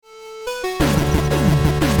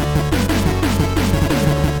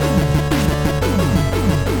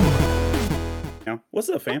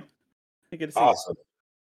up, fam? Hey, good to see you. Awesome.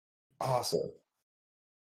 Awesome.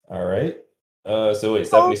 All right. So wait,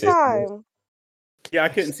 Whole Stephanie says time. Yeah, I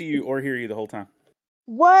couldn't see you or hear you the whole time.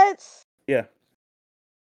 What? Yeah.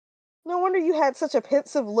 No wonder you had such a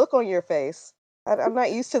pensive look on your face. I'm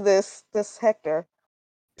not used to this Hector.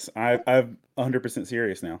 I'm 100%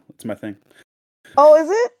 serious now. It's my thing. Oh, is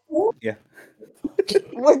it? Yeah.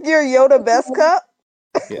 With your Yoda best cup?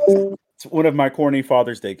 Yeah. It's one of my corny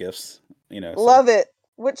Father's Day gifts. You know. So. Love it.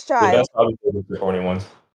 Which the child? best obviously the corny ones.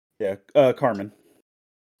 Yeah. Carmen.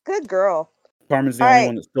 Good girl. Carmen's the All only right.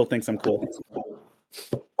 one that still thinks I'm cool.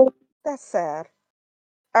 That's sad.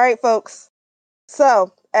 All right, folks.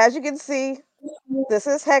 So, as you can see, this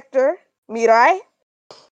is Hector Mirai.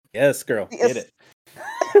 Yes, girl. Get it.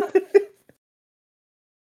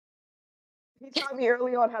 He taught me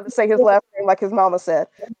early on how to say his last name like his mama said.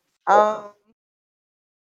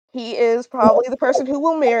 He is probably the person who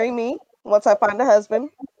will marry me once I find a husband.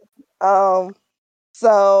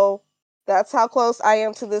 So that's how close I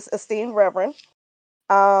am to this esteemed reverend.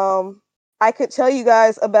 I could tell you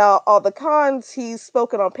guys about all the cons he's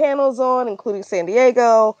spoken on panels on, including San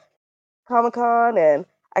Diego Comic-Con, and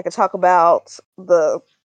I could talk about the,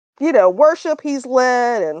 worship he's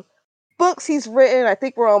led and books he's written. I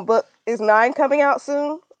think we're on book, is 9 coming out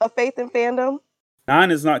soon, of Faith and Fandom? 9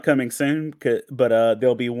 is not coming soon, but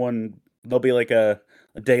there'll be like a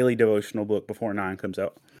daily devotional book before 9 comes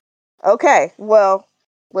out. Okay, well,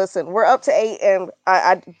 listen, we're up to 8, and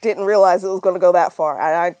I didn't realize it was going to go that far.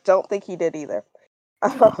 I don't think he did either.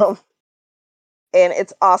 And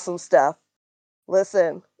it's awesome stuff.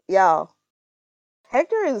 Listen, y'all,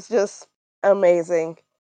 Hector is just amazing.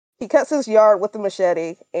 He cuts his yard with a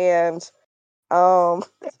machete, and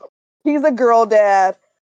he's a girl dad,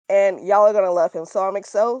 and y'all are gonna love him. So I'm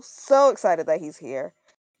so excited that he's here.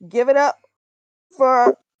 Give it up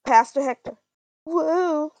for Pastor Hector.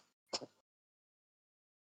 Woo!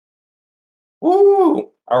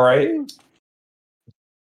 Woo! All right.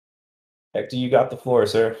 Hector, you got the floor,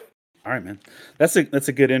 sir. All right, man. That's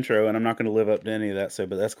a good intro, and I'm not going to live up to any of that.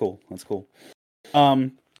 But that's cool. That's cool.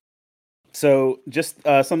 So just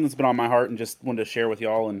something that's been on my heart, and just wanted to share with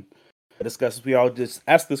y'all and discuss with y'all. Just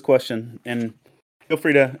ask this question, and feel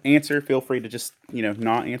free to answer. Feel free to just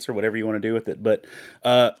not answer, whatever you want to do with it. But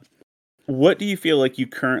what do you feel like you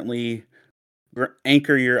currently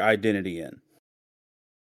anchor your identity in?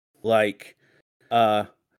 Like,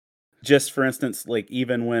 just for instance, like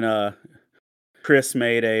even when Chris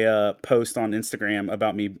made a post on Instagram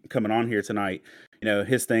about me coming on here tonight,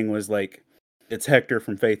 his thing was like, it's Hector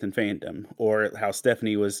from Faith and Fandom, or how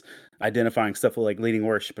Stephanie was identifying stuff like leading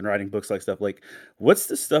worship and writing books like stuff. Like, what's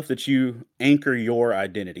the stuff that you anchor your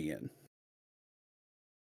identity in?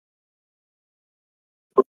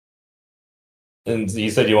 And you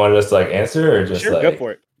said you wanted us to answer, or just sure, go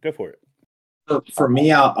for it. Go for it. So for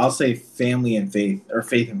me, I'll say family and faith, or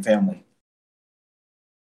faith and family.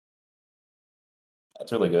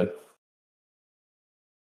 That's really good.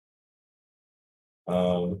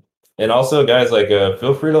 And also, guys,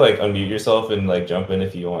 feel free to unmute yourself and jump in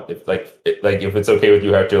if you want. If if it's okay with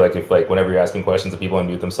you, Hector, if whenever you're asking questions, the people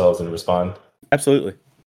unmute themselves and respond. Absolutely.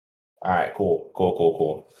 All right,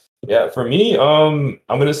 cool. Yeah, for me, I'm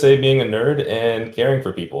gonna say being a nerd and caring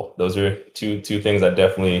for people. Those are two things I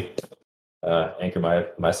definitely anchor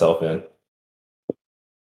myself in.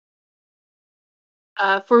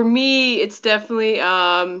 For me, it's definitely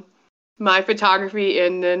my photography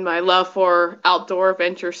and then my love for outdoor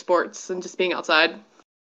adventure sports and just being outside.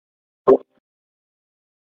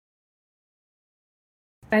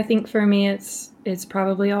 I think for me, it's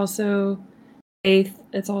probably also faith.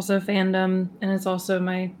 It's also fandom, and it's also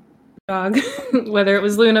my dog. Whether it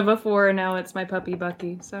was Luna before, or now it's my puppy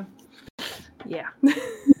Bucky. So, yeah.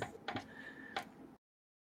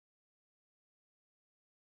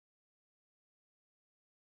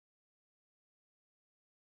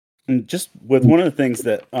 And just with one of the things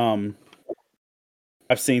that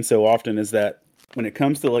I've seen so often is that when it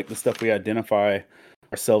comes to the stuff we identify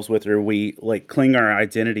ourselves with, or we cling our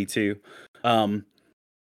identity to,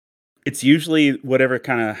 it's usually whatever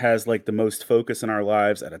kind of has the most focus in our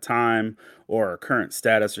lives at a time, or our current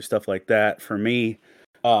status or stuff like that. For me,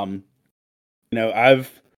 when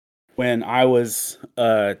I was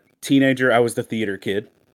a teenager, I was the theater kid.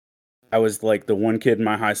 I was the one kid in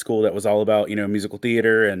my high school that was all about, musical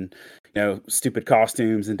theater and, stupid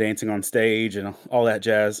costumes and dancing on stage and all that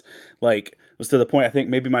jazz. It was to the point, I think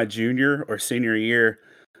maybe my junior or senior year,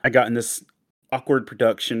 I got in this awkward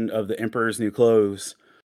production of The Emperor's New Clothes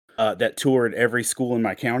that toured every school in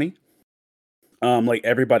my county.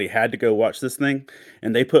 Everybody had to go watch this thing,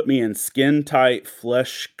 and they put me in skin tight,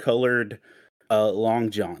 flesh colored long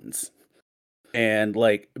johns, and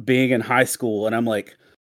like being in high school, and I'm like,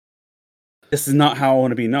 this is not how I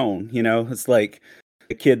want to be known. It's like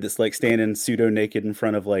a kid that's like standing pseudo naked in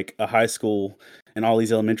front of like a high school and all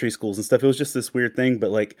these elementary schools and stuff. It was just this weird thing.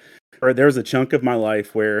 But like, there was a chunk of my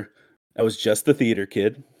life where I was just the theater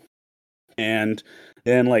kid. And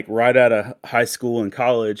then like right out of high school and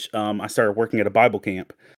college, I started working at a Bible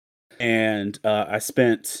camp, and I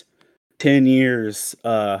spent 10 years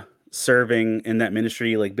serving in that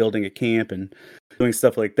ministry, like building a camp and doing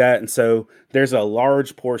stuff like that. And so there's a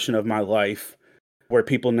large portion of my life where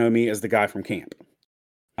people know me as the guy from camp.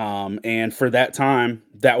 And for that time,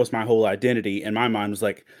 that was my whole identity. And my mind was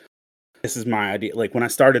like, this is my idea. Like when I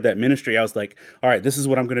started that ministry, I was like, all right, this is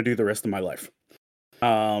what I'm going to do the rest of my life.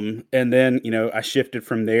 And then, I shifted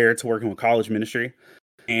from there to working with college ministry,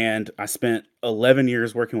 and I spent 11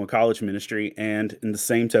 years working with college ministry. And in the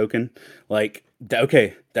same token, like,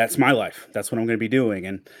 okay, that's my life. That's what I'm going to be doing.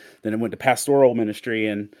 And then I went to pastoral ministry.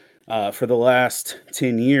 And for the last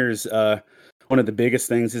 10 years, one of the biggest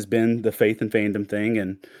things has been the faith and fandom thing.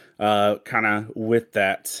 And kind of with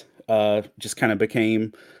that, just kind of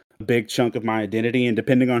became a big chunk of my identity. And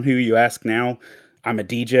depending on who you ask now, I'm a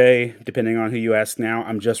DJ. Depending on who you ask now,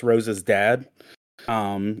 I'm just Rosa's dad.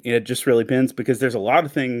 It just really depends, because there's a lot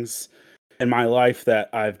of things in my life that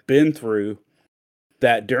I've been through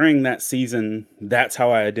that during that season, that's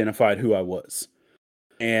how I identified who I was.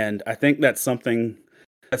 And I think that's something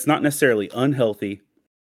that's not necessarily unhealthy,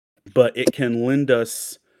 but it can lend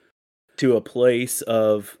us to a place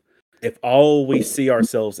of, if all we see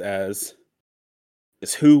ourselves as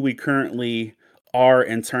is who we currently are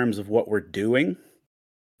in terms of what we're doing,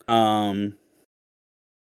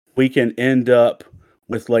 we can end up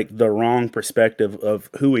with like the wrong perspective of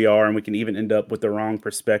who we are, and we can even end up with the wrong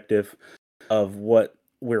perspective of what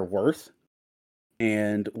we're worth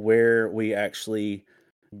and where we actually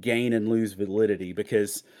gain and lose validity.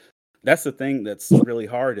 Because that's the thing that's really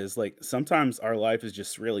hard, is like sometimes our life is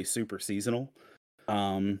just really super seasonal.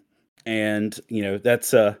 And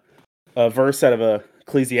that's a verse out of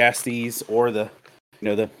Ecclesiastes, or the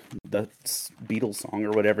Beatles song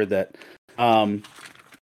or whatever, that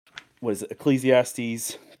was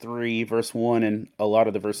Ecclesiastes 3 verse 1, and a lot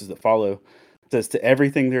of the verses that follow. It says, to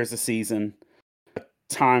everything there's a season, a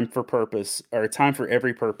time for purpose, or a time for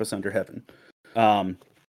every purpose under heaven.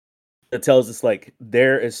 It tells us like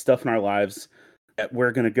there is stuff in our lives that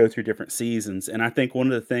we're going to go through different seasons. And I think one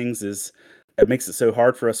of the things is that makes it so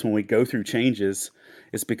hard for us when we go through changes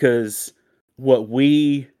is because what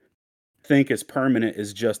we think is permanent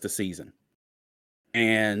is just a season.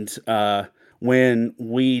 And when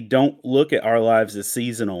we don't look at our lives as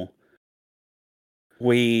seasonal,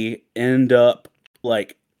 we end up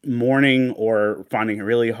like mourning or finding it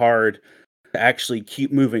really hard to actually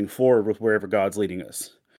keep moving forward with wherever God's leading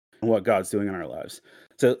us and what God's doing in our lives.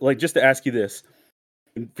 So like, just to ask you this,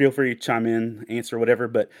 feel free to chime in, answer whatever,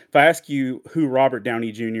 but if I ask you who Robert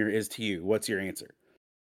Downey Jr. is to you, what's your answer?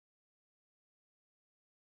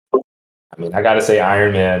 I mean, I gotta say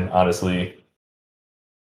Iron Man, honestly.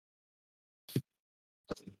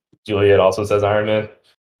 Juliet also says Iron Man.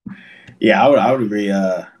 Yeah, I would agree.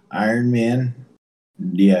 Iron Man.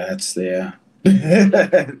 Yeah, that's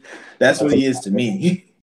that's what he is to me.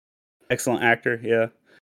 Excellent actor, yeah.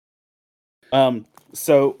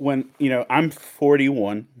 So when I'm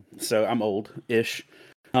 41, so I'm old-ish.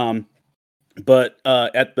 But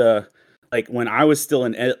at the when I was still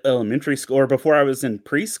in elementary school, or before I was in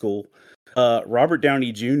preschool, Robert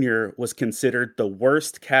Downey Jr. was considered the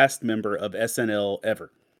worst cast member of SNL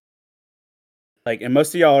ever. And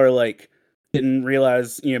most of y'all are didn't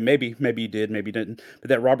realize, maybe you did, maybe you didn't, but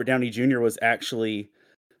that Robert Downey Jr. was actually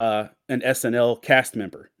an SNL cast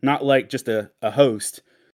member, not just a host.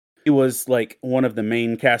 He was one of the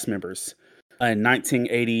main cast members in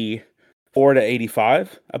 1984 to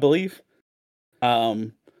 85, I believe.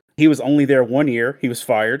 He was only there 1 year. He was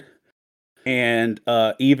fired. And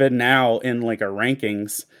even now in our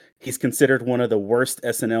rankings, he's considered one of the worst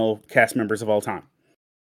SNL cast members of all time.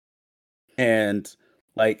 And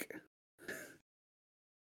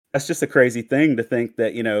that's just a crazy thing to think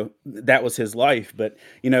that, that was his life. But,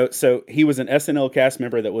 so he was an SNL cast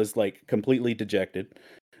member that was completely dejected.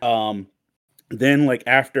 Then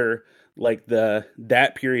after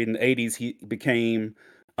that period in the 80s, he became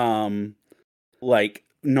known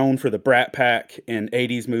for the Brat Pack and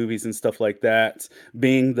 80s movies and stuff like that,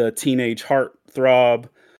 being the teenage heartthrob,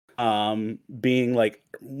 being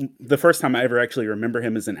the first time I ever actually remember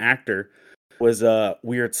him as an actor was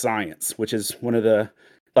Weird Science, which is one of the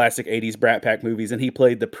classic 80s Brat Pack movies, and he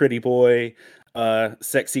played the pretty boy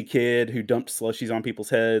sexy kid who dumped slushies on people's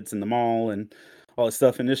heads in the mall and all this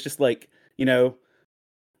stuff. And it's just like, you know,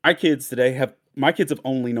 my kids have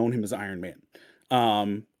only known him as Iron Man.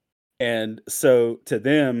 And so to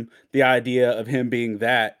them, the idea of him being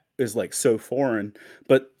that is like so foreign.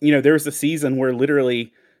 But, you know, there was a season where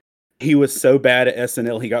literally he was so bad at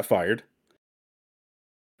SNL, he got fired.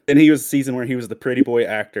 And he was a season where he was the pretty boy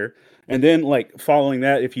actor. And then, like, following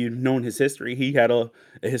that, if you've known his history, he had a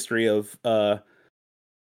history of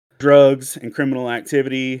drugs and criminal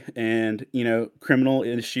activity and, you know, criminal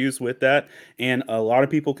issues with that. And a lot of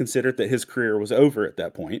people considered that his career was over at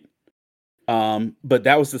that point. But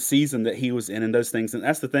that was the season that he was in and those things. And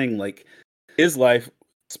that's the thing, like, his life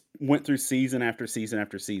went through season after season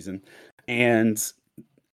after season. And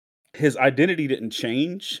his identity didn't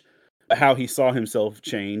change, but how he saw himself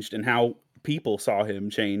changed and how people saw him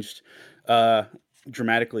changed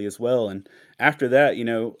dramatically as well. And after that, you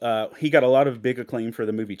know, he got a lot of big acclaim for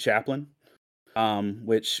the movie Chaplin,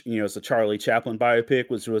 which, you know, is a Charlie Chaplin biopic,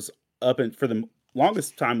 which was for the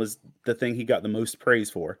longest time was the thing he got the most praise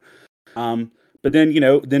for. But then, you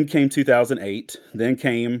know, then came 2008, then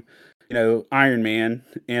came, you know, Iron Man,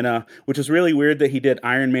 and which was really weird that he did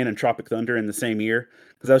Iron Man and Tropic Thunder in the same year,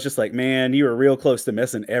 because I was just like, man, you were real close to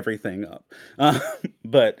messing everything up.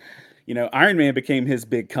 But, you know, Iron Man became his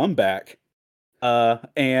big comeback,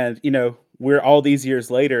 and, you know, we're all these years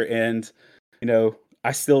later, and, you know,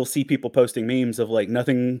 I still see people posting memes of like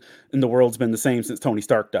nothing in the world's been the same since Tony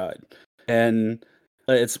Stark died, and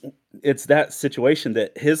it's that situation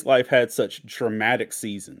that his life had such dramatic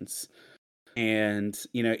seasons. And,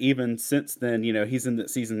 you know, even since then, you know, he's in the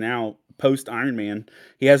season now post Iron Man.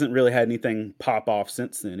 He hasn't really had anything pop off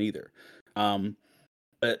since then either.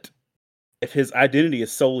 But if his identity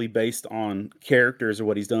is solely based on characters or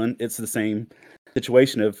what he's done, it's the same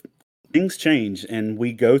situation of things change and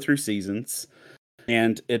we go through seasons,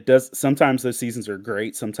 and it does. Sometimes those seasons are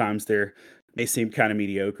great. Sometimes they seem kind of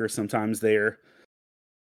mediocre. Sometimes they're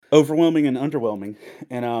overwhelming and underwhelming.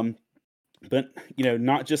 And, but, you know,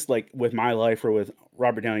 not just like with my life or with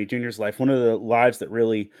Robert Downey Jr.'s life, one of the lives that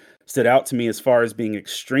really stood out to me as far as being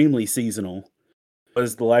extremely seasonal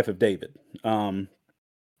was the life of David.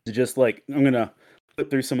 Just like, I'm going to flip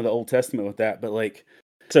through some of the Old Testament with that, but like,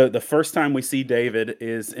 so the first time we see David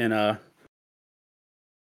is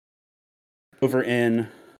over in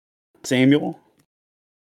Samuel,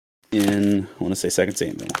 I want to say 2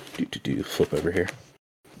 Samuel. Flip over here.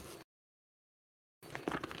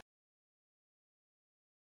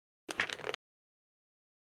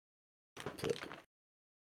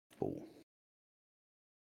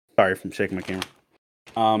 Sorry if I'm shaking my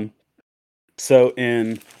camera. So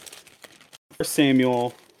in 1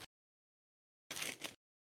 Samuel,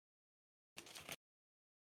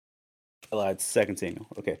 I lied, 2 Samuel.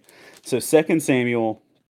 Okay. So 2 Samuel,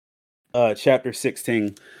 chapter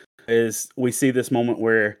 16, we see this moment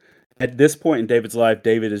where at this point in David's life,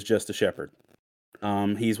 David is just a shepherd.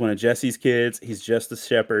 He's one of Jesse's kids. He's just a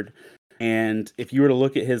shepherd. And if you were to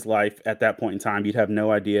look at his life at that point in time, you'd have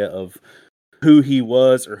no idea of who he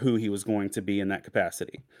was or who he was going to be in that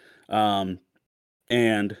capacity.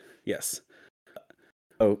 And yes.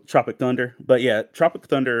 Oh, Tropic Thunder. But yeah, Tropic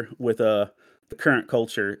Thunder with the current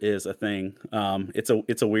culture is a thing.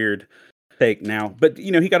 It's a weird take now. But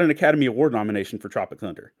you know, he got an Academy Award nomination for Tropic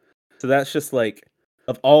Thunder. So that's just like,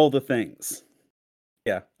 of all the things.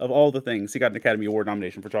 Yeah, of all the things, he got an Academy Award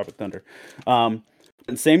nomination for Tropic Thunder. And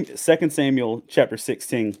 2 Samuel chapter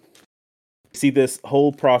 16, see this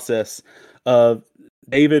whole process of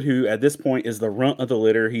David, who at this point is the runt of the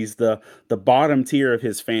litter. He's the bottom tier of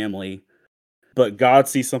his family, but God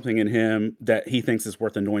sees something in him that he thinks is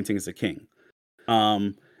worth anointing as a king.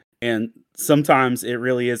 And sometimes it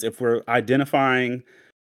really is, if we're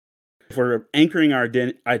anchoring our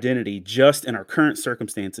identity just in our current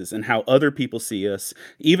circumstances and how other people see us.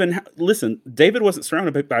 Listen, David wasn't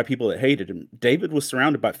surrounded by people that hated him. David was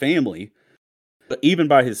surrounded by family, but even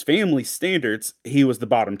by his family standards, he was the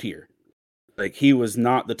bottom tier. Like, he was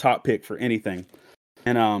not the top pick for anything.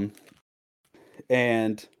 And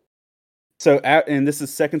so, and this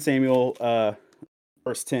is 2 Samuel,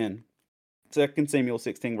 verse 10. 2 Samuel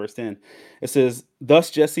 16, verse 10. It says,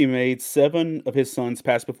 "Thus Jesse made 7 of his sons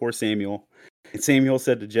pass before Samuel. And Samuel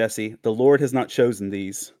said to Jesse, 'The Lord has not chosen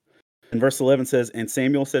these.' And verse 11 says, 'And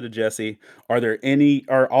Samuel said to Jesse,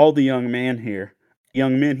 are all the young men here?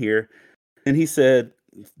 And he said,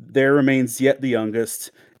 there remains yet the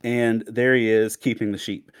youngest, and there he is keeping the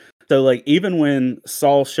sheep.'" So like, even when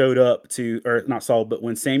Saul showed up or not Saul, but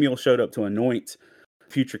when Samuel showed up to anoint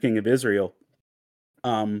future king of Israel,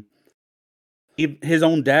 his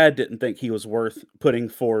own dad didn't think he was worth putting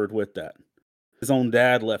forward with that. his own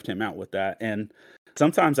dad left him out with that. And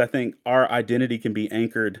sometimes I think our identity can be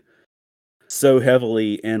anchored so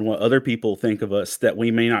heavily in what other people think of us that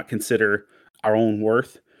we may not consider our own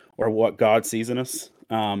worth or what God sees in us.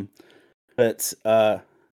 But then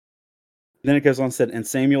it goes on and said, and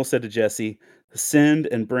Samuel said to Jesse, send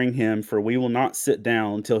and bring him, for we will not sit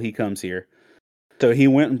down till he comes here. So he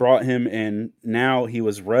went and brought him, and now he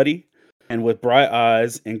was ruddy and with bright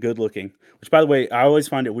eyes and good looking. Which, by the way, I always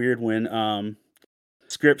find it weird when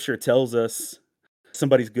Scripture tells us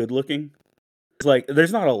somebody's good looking. It's like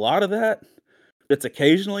there's not a lot of that. That's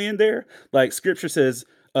occasionally in there. Like Scripture says,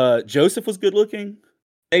 Joseph was good looking,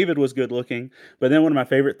 David was good looking, but then one of my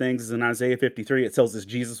favorite things is in Isaiah 53. It tells us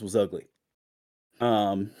Jesus was ugly.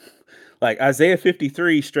 Like Isaiah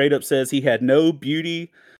 53 straight up says he had no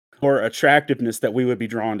beauty or attractiveness that we would be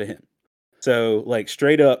drawn to him. So like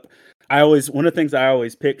straight up, one of the things I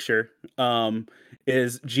always picture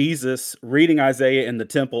is Jesus reading Isaiah in the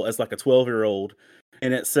temple as like a 12-year-old,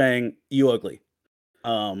 and it's saying, "You ugly."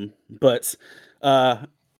 But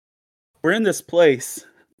we're in this place.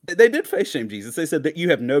 They did face shame Jesus. They said that you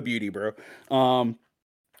have no beauty, bro.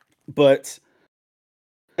 But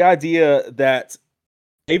the idea that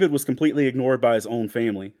David was completely ignored by his own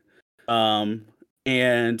family.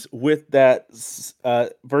 And with that,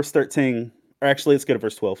 verse 13, or actually, let's go to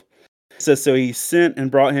verse 12. It says, so he sent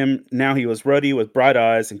and brought him. Now he was ruddy with bright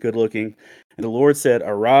eyes and good looking. And the Lord said,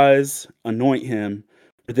 arise, anoint him,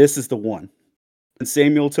 for this is the one. And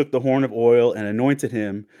Samuel took the horn of oil and anointed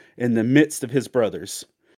him in the midst of his brothers.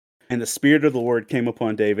 And the Spirit of the Lord came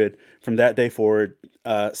upon David from that day forward.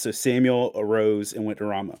 So Samuel arose and went to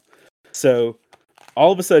Ramah. So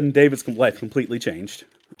all of a sudden, David's life completely changed.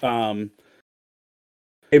 David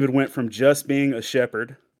went from just being a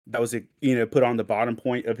shepherd that was, put on the bottom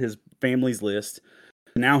point of his family's list.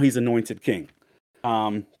 Now he's anointed king.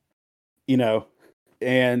 And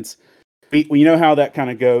we know how that kind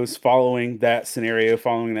of goes following that scenario,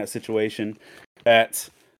 following that situation, that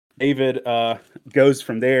David goes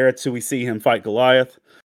from there to we see him fight Goliath.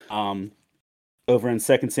 Over in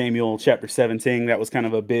 2 Samuel chapter 17, that was kind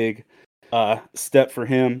of a big step for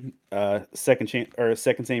him. 2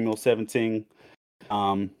 Samuel 17.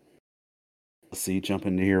 Let's see, jump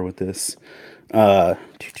into here with this.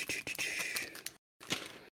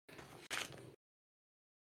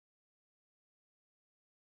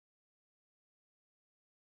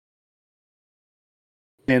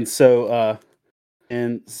 And so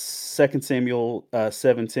in 2 Samuel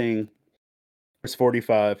 17, verse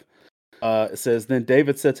 45, it says, then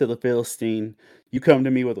David said to the Philistine, you come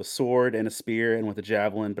to me with a sword and a spear and with a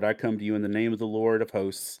javelin, but I come to you in the name of the Lord of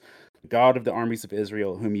hosts, God of the armies of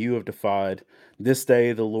Israel, whom you have defied. This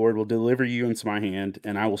day the Lord will deliver you into my hand,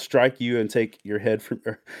 and I will strike you and take your head from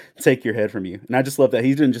you. And I just love that.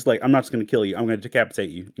 He didn't just I'm not just going to kill you. I'm going to decapitate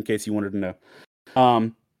you, in case you wanted to know.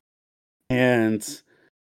 And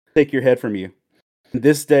take your head from you.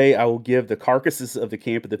 This day I will give the carcasses of the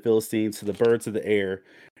camp of the Philistines to the birds of the air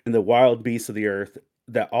and the wild beasts of the earth,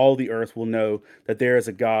 that all the earth will know that there is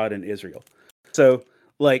a God in Israel. So,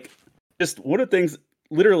 just one of the things,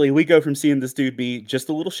 literally, we go from seeing this dude be just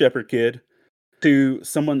a little shepherd kid to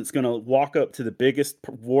someone that's going to walk up to the biggest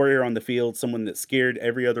warrior on the field, someone that scared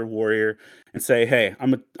every other warrior, and say, hey,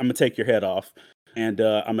 I'm gonna take your head off, and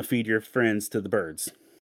I'm going to feed your friends to the birds.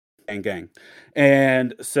 Gang.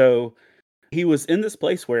 And so he was in this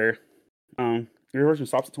place where your version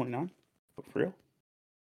stops at 29. For real?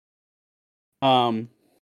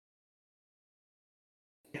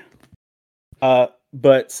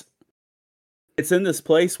 But it's in this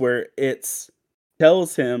place where it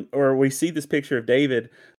tells him, or we see this picture of David,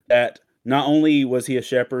 that not only was he a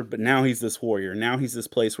shepherd, but now he's this warrior. Now he's this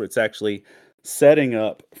place where it's actually setting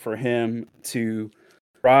up for him to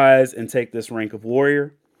rise and take this rank of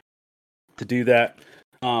warrior, to do that.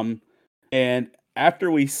 And after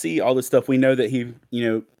we see all this stuff, we know that he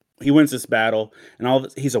wins this battle, and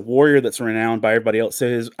he's a warrior that's renowned by everybody else. So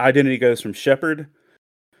his identity goes from shepherd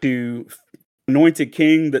to anointed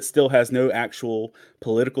king that still has no actual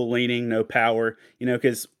political leaning, no power.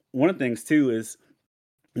 Because one of the things too is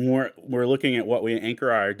when we're looking at what we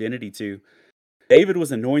anchor our identity to. David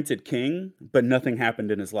was anointed king, but nothing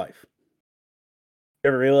happened in his life. You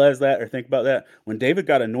ever realize that or think about that? When David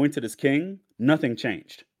got anointed as king, nothing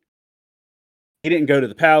changed. He didn't go to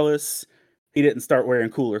the palace. He didn't start wearing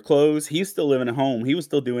cooler clothes. He was still living at home. He was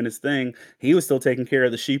still doing his thing. He was still taking care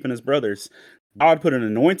of the sheep and his brothers. God put an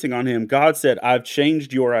anointing on him. God said, I've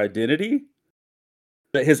changed your identity,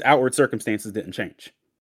 but his outward circumstances didn't change.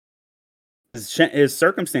 his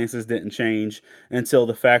circumstances didn't change until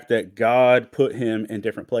the fact that God put him in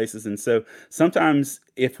different places. And so sometimes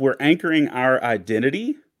if we're anchoring our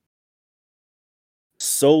identity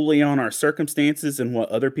solely on our circumstances and what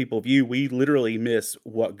other people view, we literally miss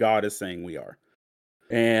what God is saying we are.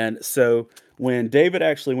 And so when David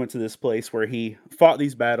actually went to this place where he fought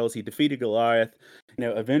these battles, he defeated Goliath,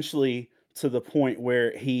 eventually to the point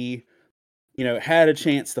where he, had a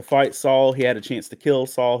chance to fight Saul, he had a chance to kill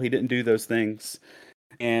Saul, he didn't do those things.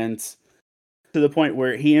 And to the point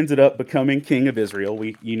where he ended up becoming king of Israel.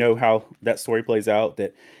 You know how that story plays out,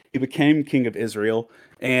 that he became king of Israel,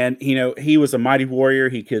 and he was a mighty warrior.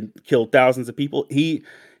 He could kill thousands of people.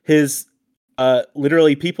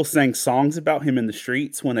 Literally people sang songs about him in the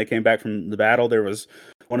streets when they came back from the battle. There was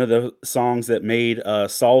one of the songs that made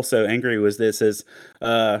Saul so angry was this: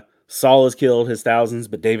 Saul has killed his thousands,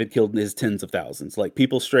 but David killed his tens of thousands. Like,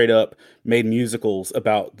 people straight up made musicals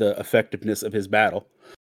about the effectiveness of his battle.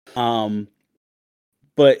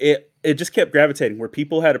 But it just kept gravitating where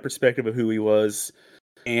people had a perspective of who he was,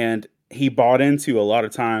 and he bought into a lot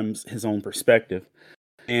of times his own perspective.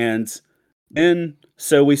 And then,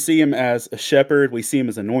 so we see him as a shepherd, we see him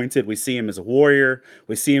as anointed, we see him as a warrior,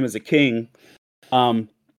 we see him as a king. But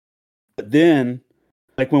then,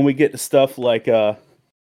 like, when we get to stuff like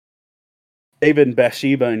David and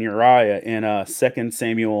Bathsheba and Uriah in 2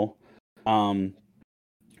 Samuel 11.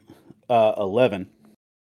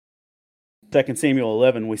 2 Samuel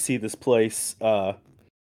 11, we see this place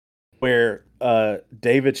where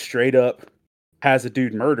David straight up has a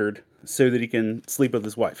dude murdered so that he can sleep with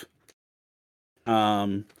his wife.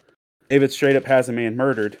 David straight up has a man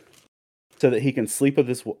murdered so that he can sleep with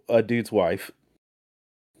this dude's wife.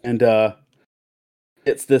 And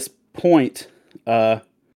it's this point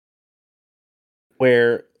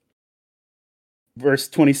where verse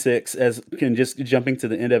 26, as can just jumping to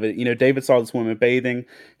the end of it, David saw this woman bathing.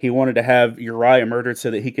 He wanted to have Uriah murdered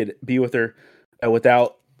so that he could be with her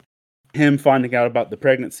without him finding out about the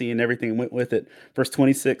pregnancy, and everything went with it. Verse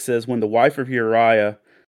 26 says, when the wife of Uriah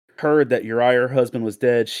heard that Uriah, her husband, was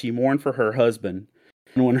dead, she mourned for her husband.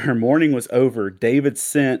 And when her mourning was over, David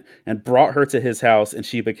sent and brought her to his house, and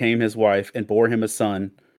she became his wife and bore him a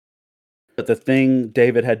son. But the thing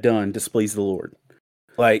David had done displeased the Lord.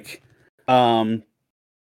 Like, as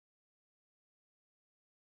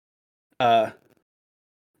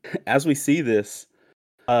we see this,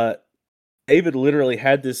 David literally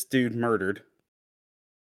had this dude murdered,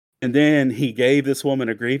 and then he gave this woman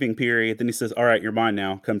a grieving period. Then he says, all right, you're mine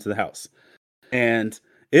now, come to the house. And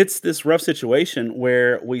it's this rough situation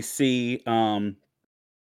where we see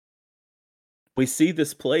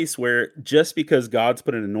this place where just because God's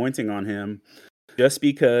put an anointing on him, just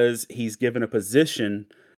because he's given a position,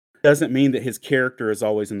 doesn't mean that his character is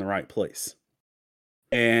always in the right place.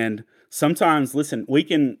 And sometimes, listen,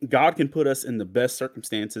 God can put us in the best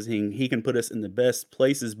circumstances. He can put us in the best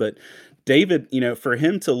places. But David, for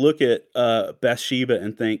him to look at Bathsheba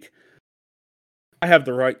and think, I have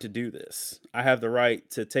the right to do this. I have the right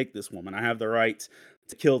to take this woman. I have the right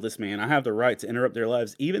to kill this man. I have the right to interrupt their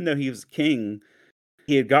lives. Even though he was king,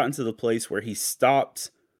 he had gotten to the place where he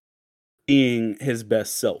stopped being his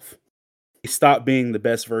best self. He stopped being the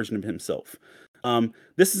best version of himself.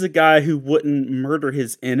 This is a guy who wouldn't murder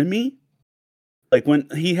his enemy. Like, when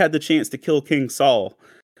he had the chance to kill King Saul,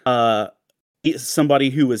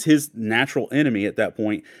 somebody who was his natural enemy at that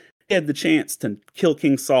point, he had the chance to kill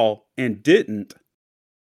King Saul and didn't.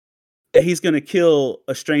 He's going to kill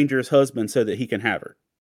a stranger's husband so that he can have her.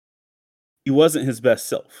 He wasn't his best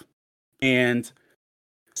self. And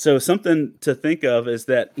so something to think of is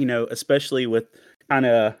that, especially with kind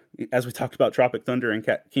of, as we talked about Tropic Thunder and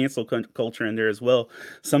cancel culture in there as well,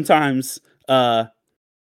 sometimes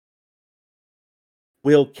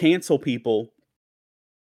we'll cancel people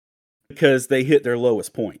because they hit their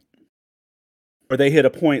lowest point, or they hit a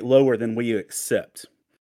point lower than we accept.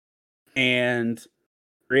 And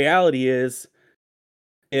reality is,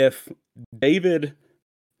 if David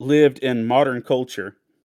lived in modern culture,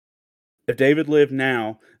 if David lived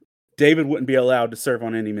now, David wouldn't be allowed to serve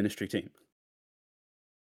on any ministry team.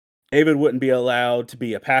 David wouldn't be allowed to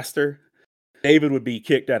be a pastor. David would be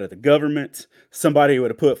kicked out of the government. Somebody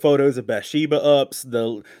would have put photos of Bathsheba up.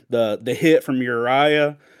 The hit from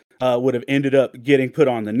Uriah would have ended up getting put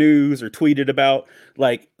on the news or tweeted about.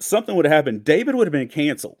 Like, something would have happened. David would have been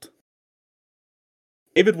canceled.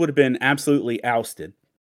 David would have been absolutely ousted.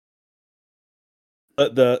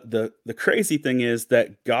 But the crazy thing is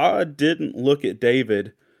that God didn't look at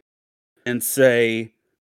David and say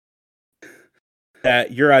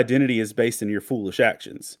that your identity is based in your foolish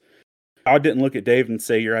actions. God didn't look at David and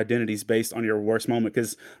say your identity's based on your worst moment,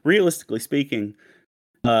 because realistically speaking,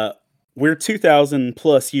 we're 2,000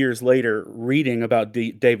 plus years later reading about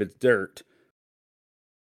David's dirt,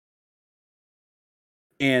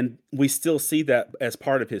 and we still see that as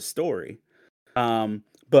part of his story.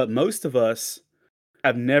 But most of us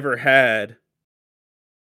have never had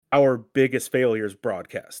our biggest failures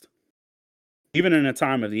broadcast. Even in a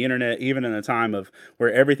time of the internet, even in a time of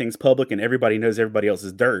where everything's public and everybody knows everybody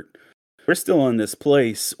else's dirt, we're still in this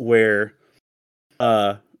place where,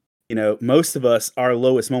 most of us, our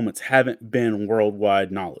lowest moments haven't been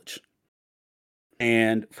worldwide knowledge.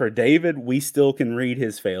 And for David, we still can read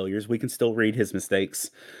his failures. We can still read his mistakes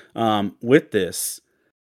with this.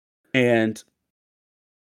 And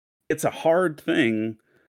it's a hard thing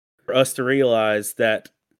for us to realize that,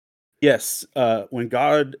 yes, when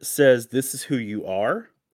God says this is who you are,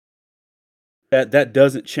 that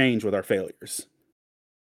doesn't change with our failures.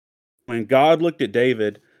 When God looked at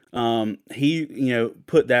David, he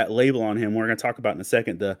put that label on him. We're going to talk about in a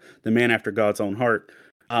second, the man after God's own heart.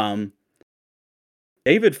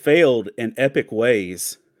 David failed in epic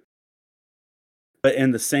ways, but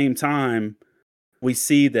in the same time, we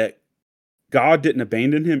see that God didn't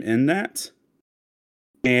abandon him in that.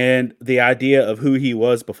 And the idea of who he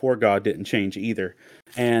was before God didn't change either.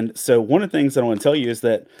 And so one of the things that I want to tell you is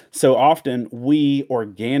that so often we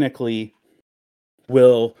organically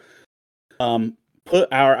will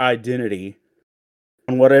put our identity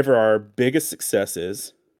on whatever our biggest success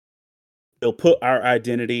is. They'll put our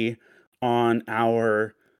identity on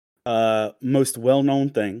our most well-known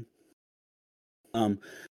thing.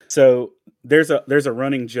 So there's a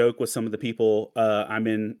running joke with some of the people I'm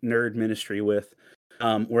in nerd ministry with,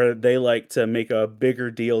 where they like to make a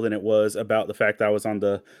bigger deal than it was about the fact that I was on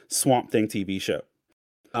the Swamp Thing TV show.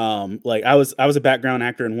 Like I was a background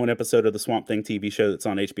actor in one episode of the Swamp Thing TV show that's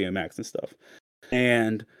on HBO Max and stuff.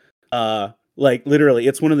 And like literally,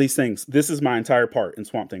 it's one of these things. This is my entire part in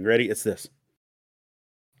Swamp Thing. Ready? It's this.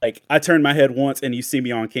 Like I turn my head once and you see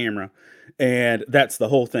me on camera, and that's the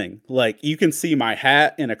whole thing. Like you can see my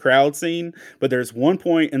hat in a crowd scene, but there's one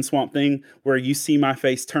point in Swamp Thing where you see my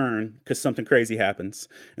face turn because something crazy happens,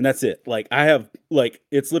 and that's it. Like I have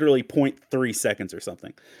it's literally 0.3 seconds or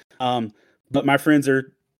something. But my friends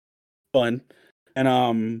are fun,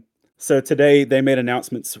 and so today they made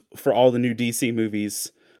announcements for all the new DC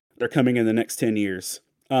movies that are coming in the next 10 years.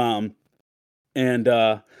 And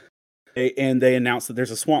they announced that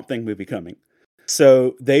there's a Swamp Thing movie coming.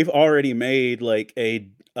 So they've already made like a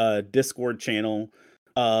Discord channel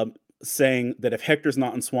saying that if Hector's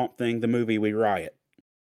not in Swamp Thing, the movie, we riot.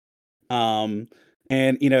 And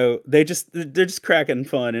they're just cracking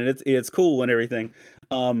fun, and it's cool and everything.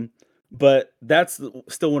 But that's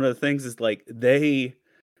still one of the things is like they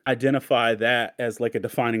identify that as like a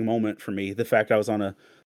defining moment for me. The fact I was on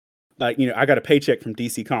I got a paycheck from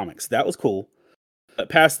DC Comics. That was cool. But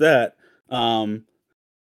past that, you want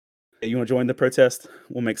to join the protest?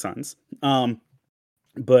 We'll make signs.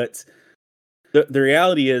 But the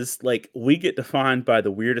reality is, like, we get defined by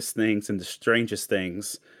the weirdest things and the strangest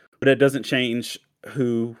things, but it doesn't change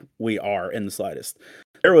who we are in the slightest.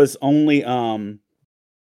 There was only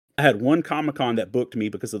I had one Comic-Con that booked me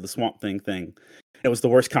because of the Swamp Thing. It was the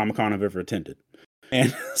worst Comic-Con I've ever attended.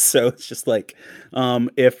 And so it's just like,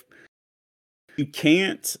 if you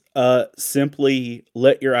can't simply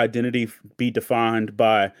let your identity be defined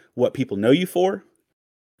by what people know you for,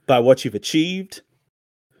 by what you've achieved,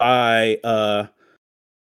 by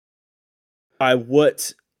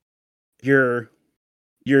what your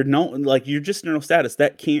known, like your just general status.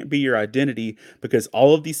 That can't be your identity, because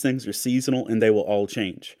all of these things are seasonal and they will all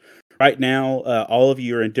change. Right now, all of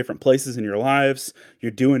you are in different places in your lives.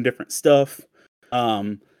 You're doing different stuff.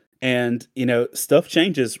 And, stuff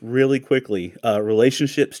changes really quickly.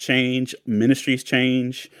 Relationships change, ministries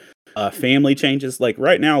change, family changes. Like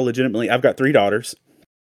right now, legitimately, I've got 3 daughters.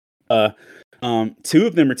 2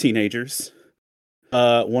 of them are teenagers.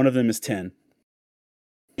 One of them is 10.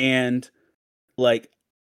 And like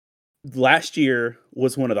last year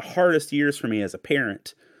was one of the hardest years for me as a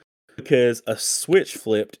parent, because a switch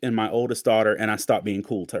flipped in my oldest daughter and I stopped being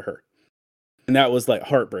cool to her. And that was like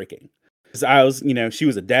heartbreaking. Because I was, she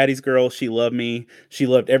was a daddy's girl. She loved me. She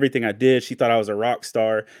loved everything I did. She thought I was a rock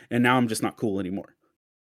star. And now I'm just not cool anymore.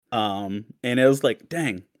 And it was like,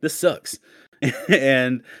 dang, this sucks.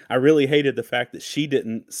 And I really hated the fact that she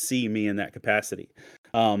didn't see me in that capacity.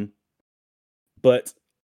 But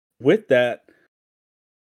with that,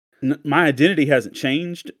 my identity hasn't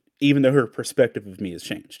changed, even though her perspective of me has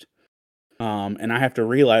changed. And I have to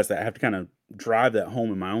realize that. I have to kind of drive that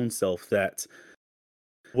home in my own self, that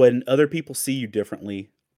when other people see you differently,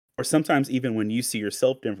 or sometimes even when you see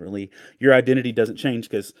yourself differently, your identity doesn't change.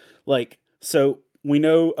 Because, like, so we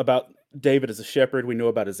know about David as a shepherd, we know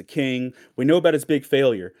about as a king, we know about his big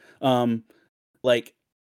failure. Like,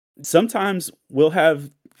 sometimes we'll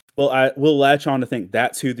latch on to think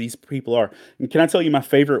that's who these people are. And can I tell you my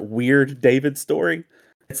favorite weird David story?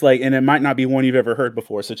 It's like, and it might not be one you've ever heard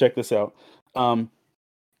before, so check this out.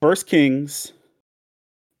 First Kings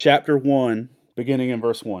chapter 1, beginning in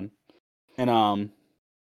verse 1. And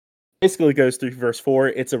basically goes through verse 4.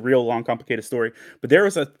 It's a real long, complicated story. But there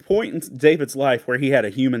was a point in David's life where he had a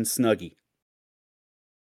human Snuggie.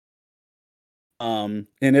 And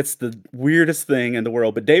it's the weirdest thing in the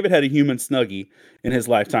world. But David had a human Snuggie in his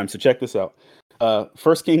lifetime. So check this out.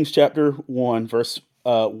 First Kings chapter 1, verse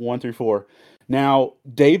 1 through 4. Now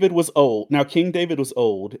King David was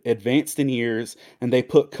old, advanced in years, and they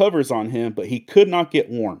put covers on him, but he could not get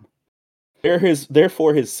warm.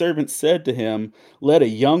 Therefore his servants said to him, let a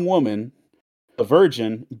young woman, a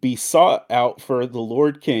virgin, be sought out for the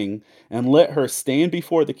Lord king, and let her stand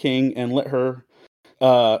before the king, and let her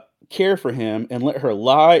care for him, and let her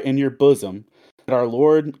lie in your bosom, that our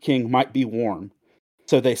Lord king might be warm.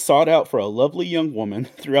 So they sought out for a lovely young woman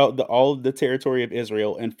throughout all of the territory of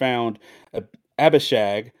Israel, and found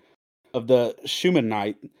Abishag of the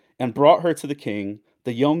Shumanite, and brought her to the king.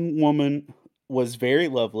 The young woman was very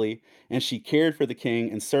lovely, and she cared for the king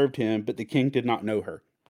and served him, but the king did not know her.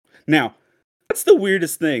 Now, that's the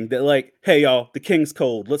weirdest thing, that like, hey y'all, the king's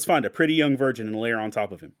cold. Let's find a pretty young virgin and lay her on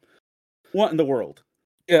top of him. What in the world?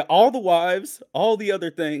 Yeah, all the wives, all the other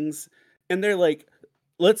things, and they're like,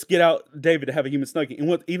 let's get out David to have a human Snuggie. And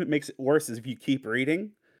what even makes it worse is if you keep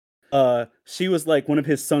reading, she was like one of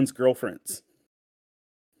his son's girlfriends.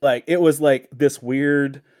 Like, it was like this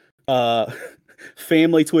weird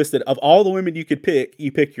family twisted. Of all the women you could pick,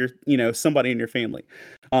 you pick your, somebody in your family.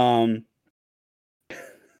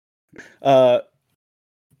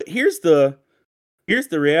 Here's the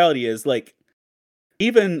reality is, like,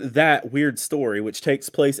 even that weird story, which takes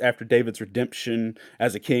place after David's redemption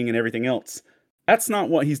as a king and everything else, that's not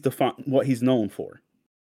what he's known for.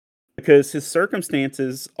 Because his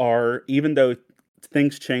circumstances are, even though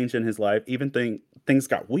things changed in his life, even things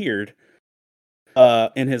got weird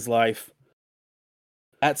in his life,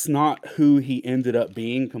 that's not who he ended up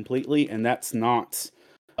being completely, and that's not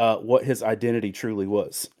what his identity truly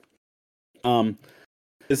was.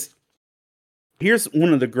 Here's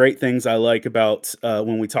one of the great things I like about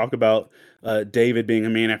when we talk about David being a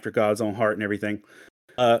man after God's own heart and everything.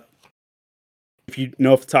 If you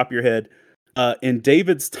know off the top of your head, in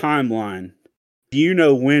David's timeline, do you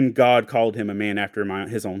know when God called him a man after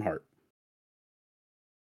his own heart?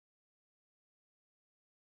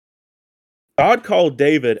 God called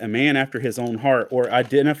David a man after his own heart, or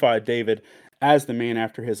identified David as the man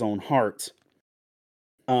after his own heart.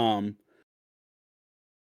 Not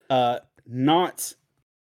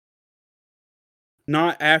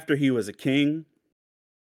after he was a king,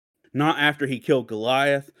 not after he killed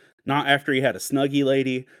Goliath, not after he had a Snuggie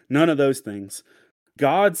lady, none of those things.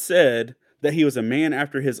 God said that he was a man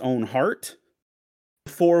after his own heart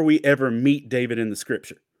before we ever meet David in the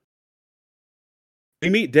scripture. We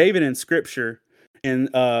meet David in scripture in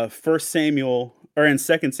 1 Samuel, or in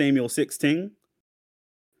 2 Samuel 16.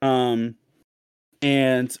 And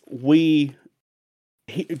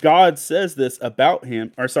God says this about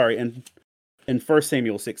him, or sorry, in 1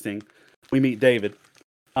 Samuel 16, we meet David.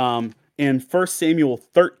 In 1 Samuel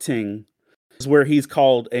 13 is where he's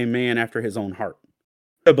called a man after his own heart.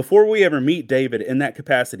 So before we ever meet David in that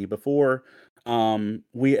capacity, before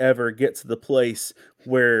we ever get to the place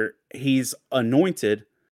where he's anointed,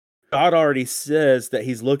 God already says that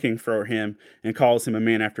he's looking for him and calls him a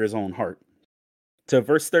man after his own heart. So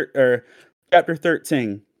chapter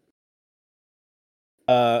 13,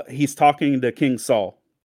 he's talking to King Saul.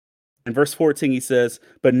 In verse 14, he says,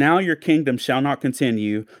 "But now your kingdom shall not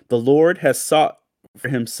continue. The Lord has sought for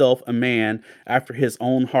himself a man after his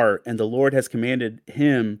own heart, and the Lord has commanded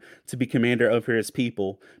him to be commander over his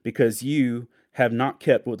people, because you have not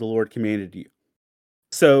kept what the Lord commanded you."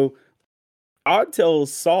 So God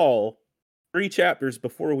tells Saul 3 chapters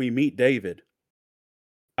before we meet David,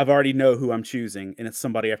 I've already know who I'm choosing, and it's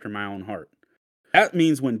somebody after my own heart. That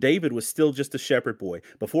means when David was still just a shepherd boy,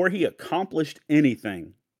 before he accomplished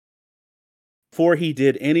anything, before he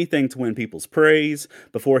did anything to win people's praise,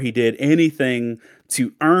 before he did anything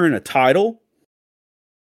to earn a title,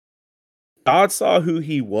 God saw who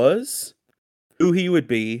he was, who he would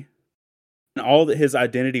be, and all that his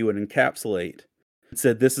identity would encapsulate, and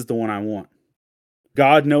said, this is the one I want.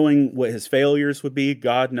 God knowing what his failures would be,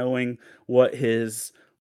 God knowing what his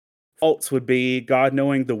faults would be God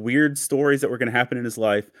knowing the weird stories that were going to happen in his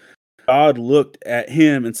life. God looked at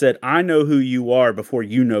him and said, I know who you are before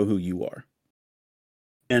you know who you are.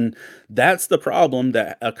 And that's the problem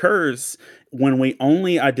that occurs when we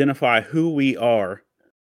only identify who we are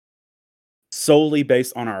solely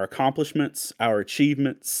based on our accomplishments, our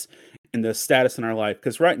achievements, and the status in our life.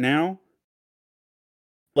 Because right now,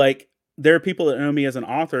 like, there are people that know me as an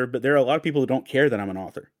author, but there are a lot of people that don't care that I'm an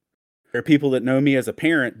author. There are people that know me as a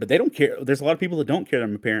parent, but they don't care. There's a lot of people that don't care that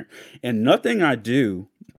I'm a parent. And nothing I do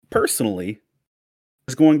personally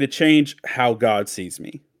is going to change how God sees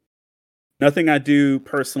me. Nothing I do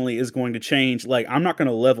personally is going to change. Like, I'm not going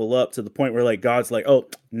to level up to the point where, like, God's like, oh,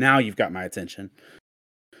 now you've got my attention.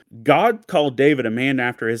 God called David a man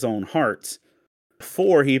after his own heart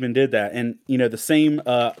before he even did that. And, you know, the same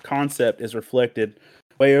concept is reflected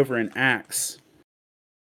way over in Acts.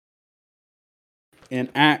 In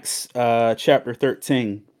Acts chapter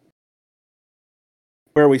 13,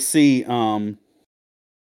 where we see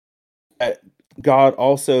that God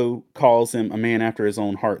also calls him a man after his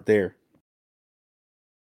own heart there.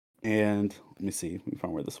 And let me see, let me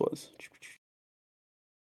find where this was.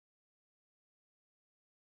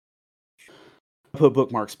 I put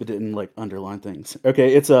bookmarks but didn't like underline things.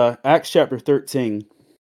 Okay, it's Acts chapter 13,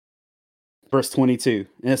 verse 22.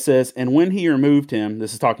 And it says, and when he removed him,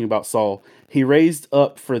 this is talking about Saul, he raised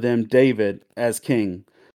up for them David as king,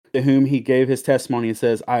 to whom he gave his testimony and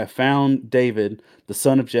says, I have found David, the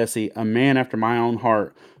son of Jesse, a man after my own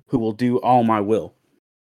heart, who will do all my will.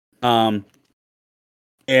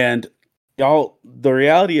 And y'all, the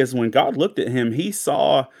reality is when God looked at him, he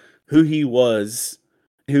saw who he was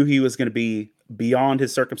going to be beyond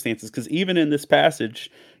his circumstances. Because even in this passage,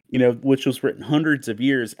 you know, which was written hundreds of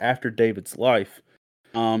years after David's life,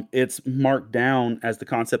 it's marked down as the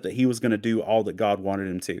concept that he was going to do all that God wanted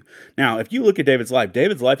him to. Now, if you look at David's life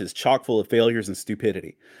is chock full of failures and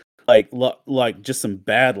stupidity, like just some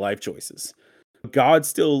bad life choices.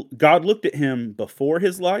 God looked at him before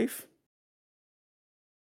his life,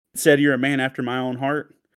 said, you're a man after my own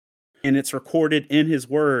heart. And it's recorded in his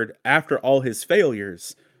word after all his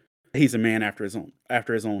failures, he's a man after his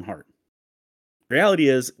own heart. Reality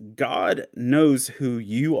is, God knows who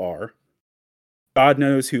you are. God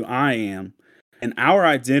knows who I am. And our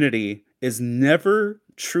identity is never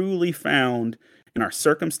truly found in our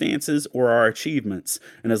circumstances or our achievements.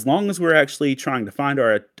 And as long as we're actually trying to find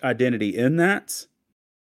our identity in that,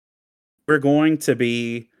 we're going to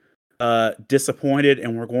be disappointed,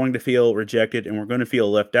 and we're going to feel rejected, and we're going to feel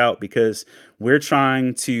left out, because we're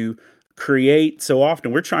trying to create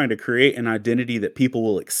an identity that people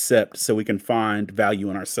will accept so we can find value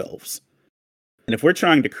in ourselves. And if we're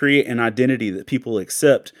trying to create an identity that people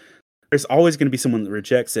accept, there's always going to be someone that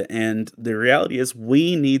rejects it. And the reality is,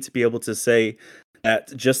 we need to be able to say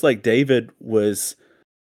that just like David was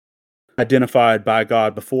identified by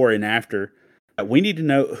God before and after, we need to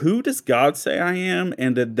know, who does God say I am?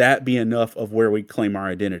 And that be enough of where we claim our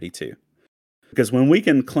identity to. Because when we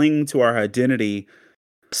can cling to our identity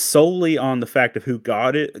solely on the fact of who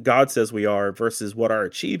God says we are versus what our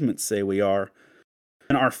achievements say we are,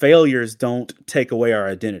 and our failures don't take away our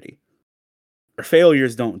identity. Our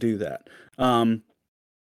failures don't do that.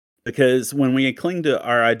 Because when we cling to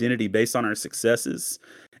our identity based on our successes,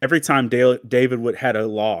 every time David had a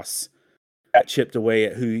loss, that chipped away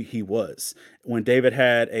at who he was. When David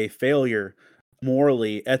had a failure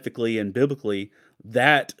morally, ethically, and biblically,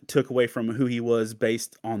 that took away from who he was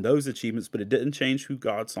based on those achievements, but it didn't change who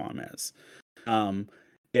God saw him as.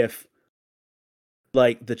 If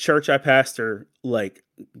like the church I pastor like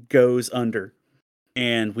goes under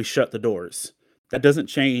and we shut the doors, that doesn't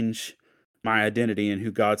change my identity and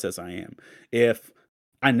who God says I am. If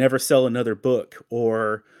I never sell another book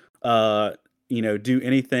or do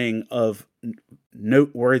anything of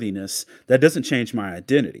noteworthiness, that doesn't change my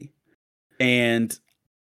identity. And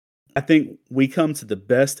I think we come to the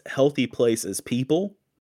best healthy place as people,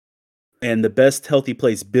 and the best healthy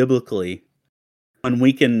place biblically, when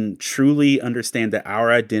we can truly understand that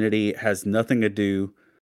our identity has nothing to do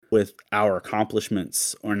with our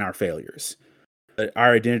accomplishments or our failures. But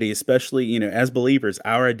our identity, especially, as believers,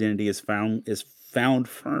 our identity is found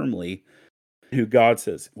firmly in who God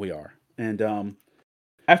says we are. And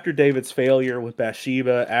after David's failure with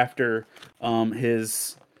Bathsheba, after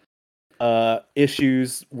his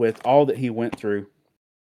issues with all that he went through,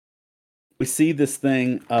 we see this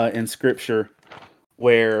thing in Scripture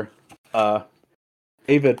where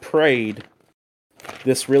David prayed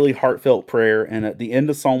this really heartfelt prayer, and at the end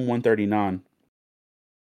of Psalm 139,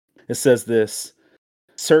 it says this: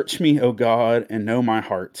 "Search me, O God, and know my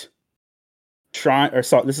heart.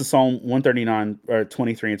 This is Psalm 139,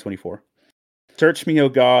 23 and 24. Search me, O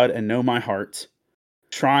God, and know my heart.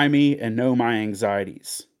 Try me and know my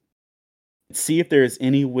anxieties. See if there is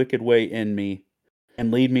any wicked way in me,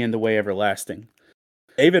 and lead me in the way everlasting.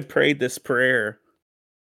 David prayed this prayer.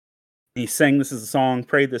 He sang this as a song,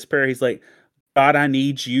 prayed this prayer. He's like, God, I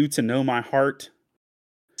need you to know my heart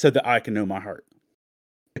so that I can know my heart.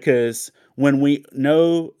 Because when we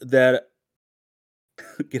know that,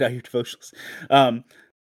 get out your devotionals.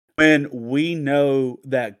 When we know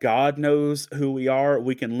that God knows who we are,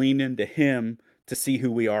 we can lean into Him to see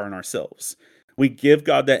who we are in ourselves. We give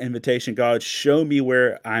God that invitation. God, show me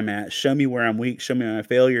where I'm at. Show me where I'm weak. Show me my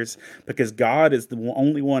failures. Because God is the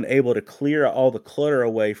only one able to clear all the clutter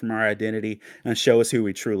away from our identity and show us who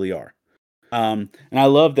we truly are. And I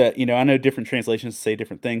love that, I know different translations say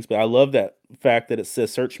different things, but I love that fact that it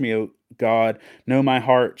says, search me, O God, know my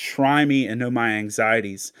heart, try me and know my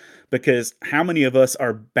anxieties. Because how many of us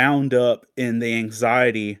are bound up in the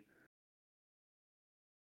anxiety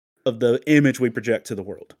of the image we project to the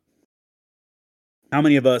world? How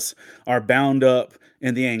many of us are bound up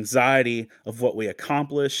in the anxiety of what we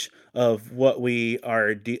accomplish, of what we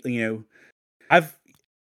are, I've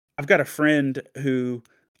got a friend who,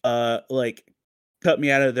 cut me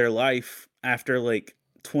out of their life after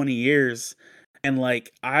 20 years. And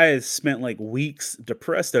I spent weeks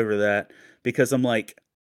depressed over that because I'm like,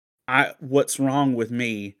 what's wrong with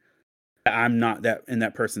me? I'm not that in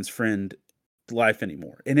that person's friend life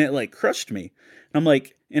anymore. And it crushed me. And I'm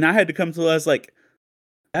like, and I had to come to realize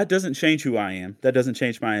that doesn't change who I am. That doesn't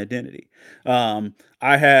change my identity. I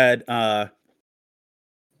had,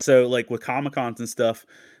 with Comic-Cons and stuff,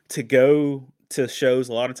 to go to shows,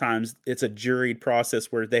 a lot of times it's a juried process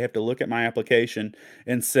where they have to look at my application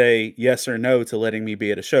and say yes or no to letting me be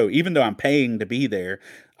at a show. Even though I'm paying to be there,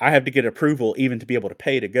 I have to get approval even to be able to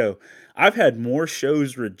pay to go. I've had more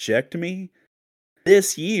shows reject me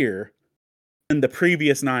this year than the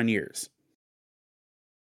previous 9 years.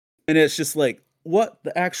 And it's just what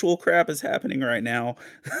the actual crap is happening right now?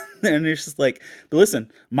 And it's just but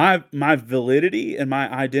listen, my validity and my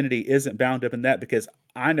identity isn't bound up in that, because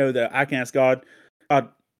I know that I can ask God,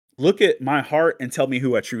 look at my heart and tell me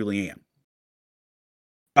who I truly am.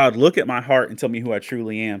 God, look at my heart and tell me who I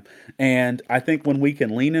truly am. And I think when we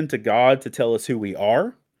can lean into God to tell us who we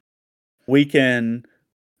are, we can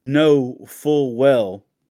know full well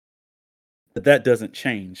that doesn't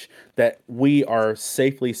change, that we are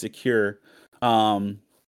safely secure in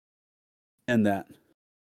that.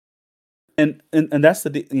 And that's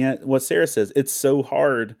what Sarah says. It's so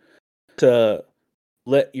hard to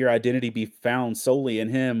let your identity be found solely in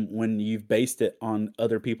Him when you've based it on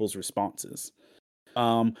other people's responses.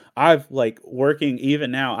 I've working even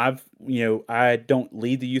now, I don't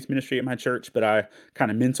lead the youth ministry at my church, but I kind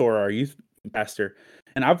of mentor our youth pastor.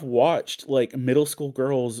 And I've watched middle school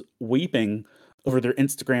girls weeping over their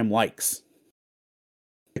Instagram likes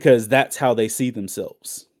because that's how they see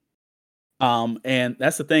themselves. And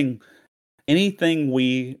that's the thing. Anything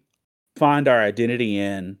we find our identity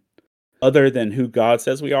in other than who God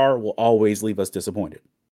says we are will always leave us disappointed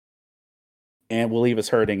and will leave us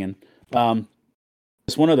hurting. And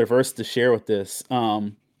just one other verse to share with this.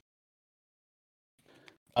 Proverbs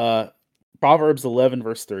 11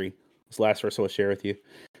 verse 3. This last verse I'll share with you.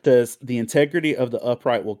 It says, the integrity of the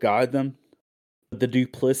upright will guide them, but the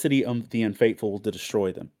duplicity of the unfaithful will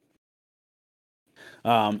destroy them.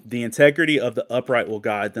 The integrity of the upright will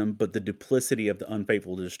guide them, but the duplicity of the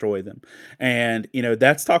unfaithful will destroy them. And,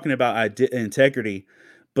 that's talking about integrity.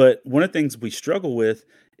 But one of the things we struggle with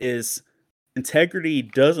is integrity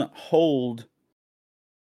doesn't hold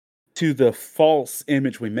to the false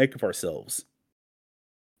image we make of ourselves.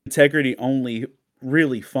 Integrity only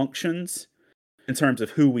really functions in terms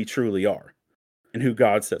of who we truly are and who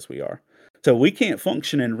God says we are. So we can't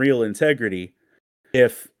function in real integrity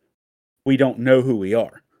if we don't know who we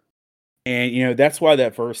are. And, that's why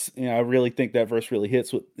that verse, I really think that verse really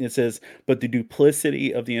hits what it says, but the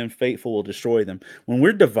duplicity of the unfaithful will destroy them. When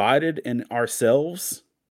we're divided in ourselves,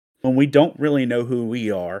 when we don't really know who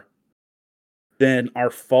we are, then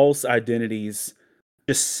our false identities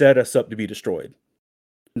just set us up to be destroyed.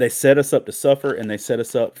 They set us up to suffer, and they set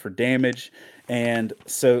us up for damage. And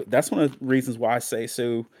so that's one of the reasons why I say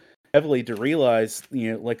so heavily to realize,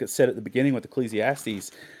 like it said at the beginning with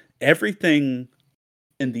Ecclesiastes, everything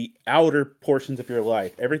in the outer portions of your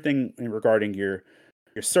life, everything regarding your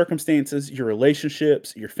circumstances, your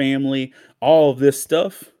relationships, your family, all of this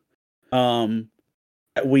stuff,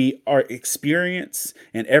 that we are experience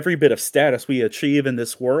and every bit of status we achieve in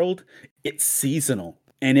this world, it's seasonal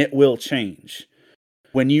and it will change.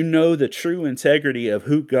 When you know the true integrity of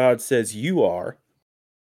who God says you are,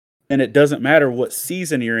 and it doesn't matter what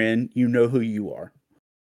season you're in, you know who you are.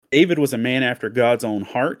 David was a man after God's own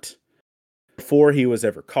heart before he was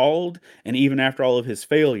ever called, and even after all of his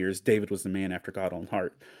failures, David was the man after God's own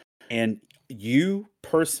heart. And you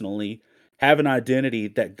personally have an identity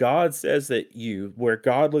that God says that where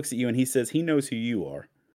God looks at you and he says he knows who you are.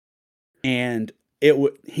 And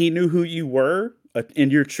he knew who you were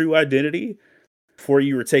in your true identity before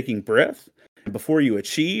you were taking breath, before you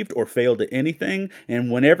achieved or failed at anything.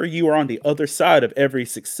 And whenever you are on the other side of every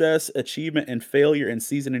success, achievement, and failure and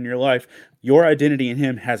season in your life, your identity in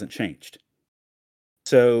him hasn't changed.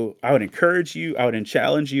 So I would encourage you, I would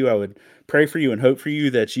challenge you, I would pray for you and hope for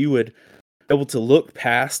you that you would be able to look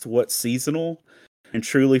past what's seasonal and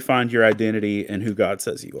truly find your identity in who God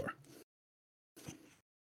says you are.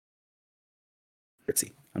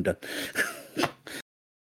 Ritzy, I'm done.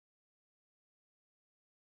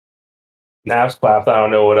 Naps clapped. I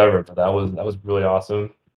don't know, whatever. But that was really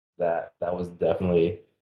awesome. That was definitely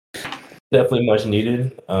much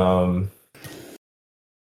needed.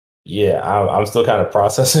 Yeah, I'm still kind of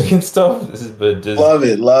processing and stuff. But just Love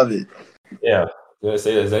it. yeah. I'm gonna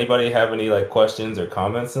say, does anybody have any like questions or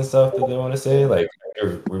comments and stuff that they want to say? Like,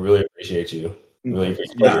 we really appreciate you. Really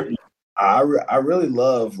appreciate you. I really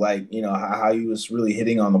love, like, you know, how you was really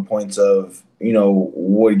hitting on the points of, you know,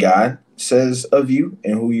 what God says of you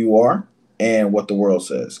and who you are and what the world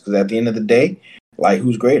says. Because at the end of the day, like,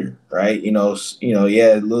 who's greater, right? You know,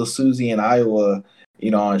 yeah, little Susie in Iowa,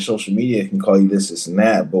 you know, on social media can call you this and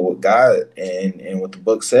that, but what God and what the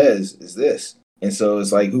book says is this. And so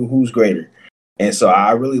it's like, who's greater? And so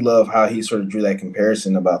I really love how he sort of drew that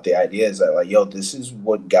comparison about the ideas that, like, yo, this is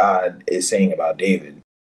what God is saying about David.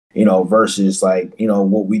 You know, versus like, you know,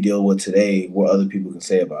 what we deal with today, what other people can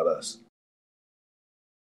say about us.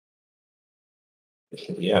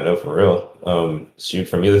 Yeah, no, for real. Shoot,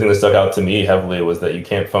 for me, the thing that stuck out to me heavily was that you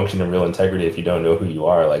can't function in real integrity if you don't know who you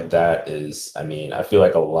are. Like, that is, I mean, I feel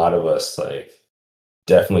like a lot of us like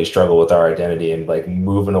definitely struggle with our identity and like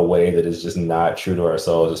move in a way that is just not true to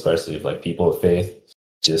ourselves, especially if like people of faith.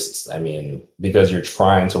 Just, I mean, because you're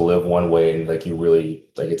trying to live one way and like you really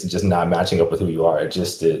like it's just not matching up with who you are.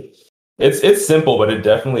 It's simple, but it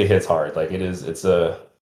definitely hits hard. Like it's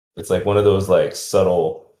like one of those like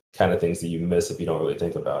subtle kind of things that you miss if you don't really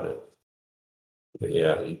think about it. But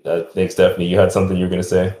yeah, thanks, Stephanie. You had something you were gonna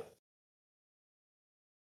say?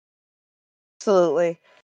 Absolutely.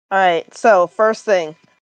 All right. So first thing,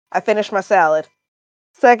 I finished my salad.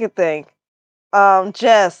 Second thing,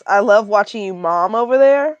 Jess, I love watching you mom over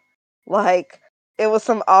there. Like, it was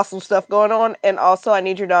some awesome stuff going on. And also, I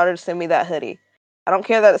need your daughter to send me that hoodie. I don't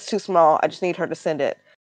care that it's too small. I just need her to send it.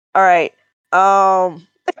 All right.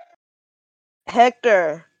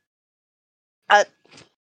 Hector,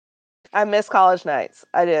 I miss college nights.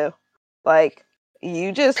 I do. Like,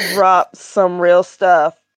 you just dropped some real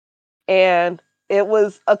stuff. And it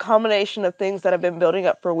was a combination of things that have been building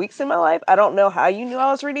up for weeks in my life. I don't know how you knew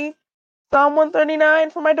I was reading Psalm 139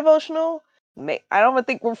 for my devotional. I don't even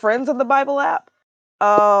think we're friends on the Bible app.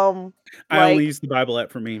 I only use the Bible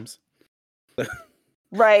app for memes.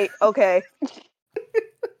 Right, okay.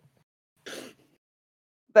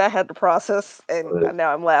 That I had to process, and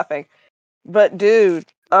now I'm laughing. But dude,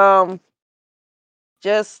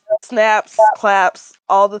 just snaps, claps,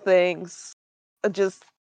 all the things.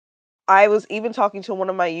 I was even talking to one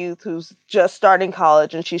of my youth who's just starting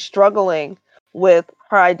college, and she's struggling with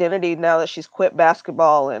her identity now that she's quit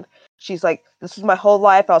basketball, and she's like, this is my whole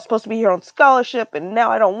life. I was supposed to be here on scholarship, and now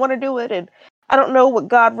I don't want to do it, and I don't know what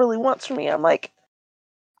God really wants from me. I'm like,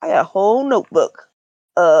 I got a whole notebook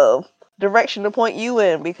of direction to point you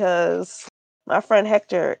in, because my friend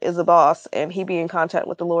Hector is a boss, and he be in contact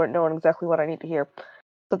with the Lord, knowing exactly what I need to hear.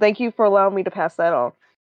 So thank you for allowing me to pass that on.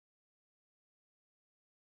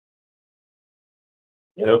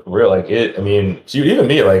 You know, for real, like I mean, even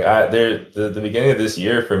me, like the beginning of this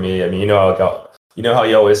year for me, I mean, you know how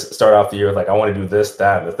you always start off the year with like, I want to do this,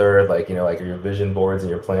 that, and the third, like, you know, like your vision boards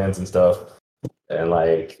and your plans and stuff. And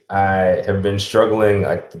like, I have been struggling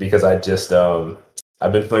because I just, I've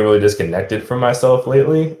been feeling really disconnected from myself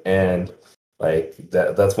lately. And like,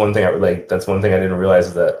 that's one thing I didn't realize,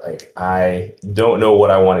 is that like, I don't know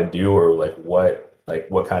what I want to do, or like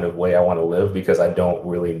what kind of way I want to live, because I don't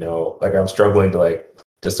really know. Like, I'm struggling to like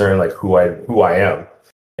discern like who I am.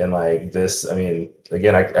 And like this, I mean,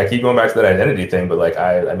 again, I keep going back to that identity thing, but like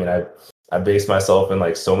I base myself in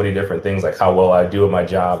like so many different things, like how well I do at my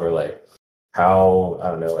job, or like how,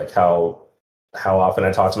 I don't know, like how often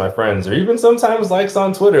I talk to my friends, or even sometimes likes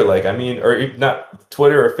on Twitter. Like, I mean, or not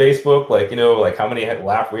Twitter or Facebook, like, you know, like how many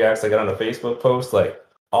laugh reacts I get on a Facebook post. Like,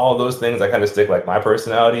 all those things I kind of stick like my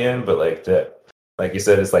personality in, but like that, like you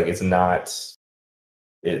said, it's like it's not.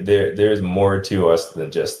 There's more to us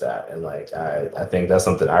than just that, and like I think that's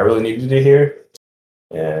something I really needed to hear,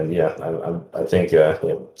 and yeah, I think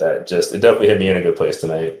that just it definitely hit me in a good place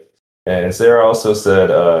tonight. And Sarah also said,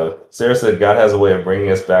 God has a way of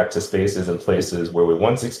bringing us back to spaces and places where we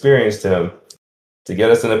once experienced Him, to get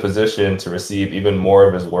us in a position to receive even more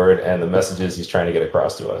of His word and the messages He's trying to get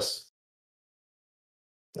across to us.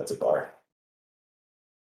 That's a bar.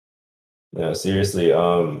 No, seriously.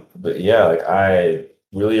 But yeah, like I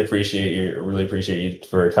really appreciate you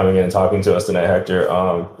for coming in and talking to us tonight, Hector.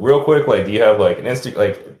 Real quick, like, do you have like an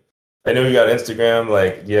I know you got Instagram.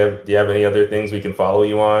 Like, do you have any other things we can follow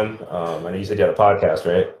you on? I know you said you had a podcast,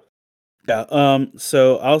 right? Yeah.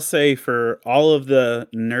 So I'll say for all of the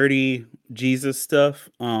nerdy Jesus stuff,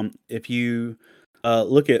 if you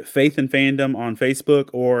look at Faith and Fandom on Facebook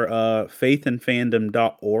or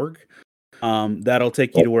faithandfandom.org, that'll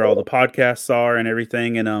take you to where all the podcasts are and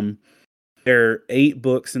everything. And there are 8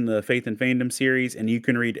 books in the Faith and Fandom series, and you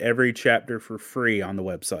can read every chapter for free on the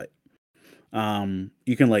website.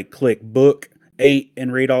 You can like click book 8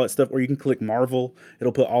 and read all that stuff, or you can click Marvel.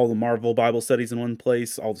 It'll put all the Marvel Bible studies in one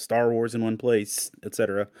place, all the Star Wars in one place,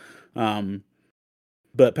 etc.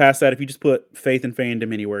 But past that, if you just put Faith and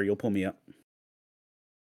Fandom anywhere, you'll pull me up.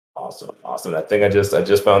 Awesome. I think I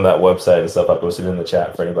just found that website and stuff. I posted in the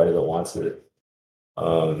chat for anybody that wants it.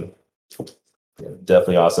 Yeah,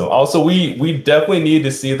 definitely awesome. Also, we definitely need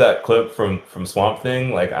to see that clip from Swamp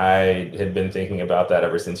Thing. Like I had been thinking about that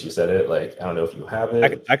ever since you said it. Like I don't know if you have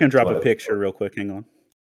it. I can drop a picture real quick. Hang on.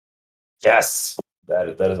 Yes,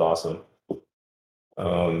 that is awesome.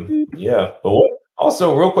 Yeah, but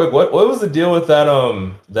also real quick, what was the deal with that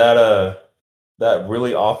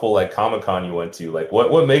really awful like Comic-Con you went to? Like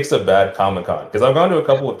what makes a bad Comic-Con? Because I've gone to a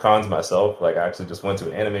couple of cons myself. Like I actually just went to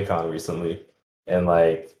an anime con recently, and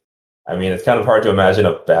like I mean it's kind of hard to imagine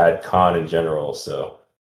a bad con in general. So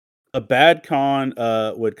a bad con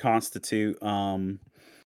would constitute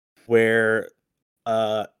where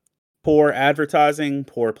poor advertising,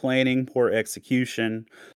 poor planning, poor execution,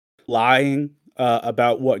 lying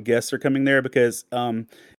about what guests are coming there, because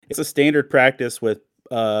it's a standard practice with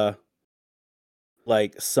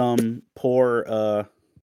like some poor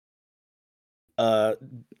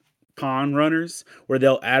con runners where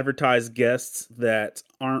they'll advertise guests that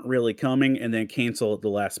aren't really coming and then cancel at the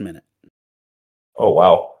last minute. Oh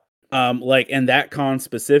wow. Like, and that con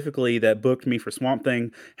specifically that booked me for Swamp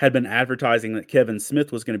Thing had been advertising that Kevin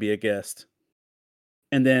Smith was going to be a guest,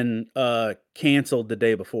 and then canceled the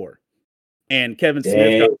day before. And Kevin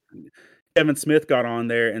Smith got on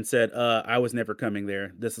there and said, "I was never coming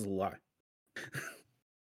there. This is a lie."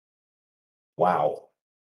 Wow.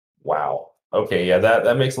 Okay, yeah,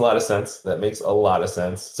 that makes a lot of sense. So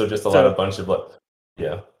just a bunch of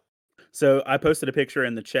yeah. So I posted a picture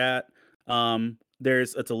in the chat.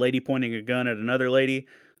 It's a lady pointing a gun at another lady.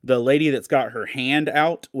 The lady that's got her hand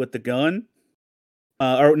out with the gun,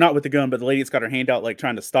 or not with the gun, but the lady that's got her hand out like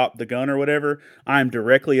trying to stop the gun or whatever, I'm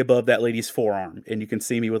directly above that lady's forearm, and you can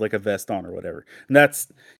see me with like a vest on or whatever. And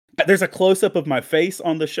there's a close up of my face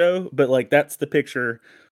on the show, but like that's the picture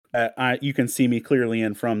you can see me clearly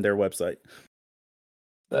in from their website.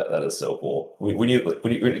 That is so cool. We're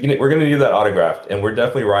gonna need that autographed, and we're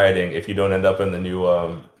definitely rioting if you don't end up in the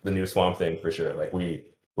new Swamp Thing for sure. Like we're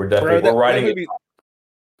definitely we're writing.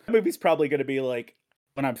 That movie's probably gonna be like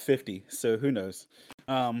when I'm 50, so who knows?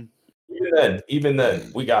 Even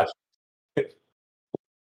then, we got you.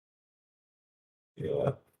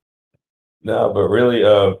 Yeah. No, but really,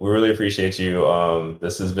 we really appreciate you.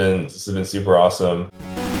 This has been super awesome.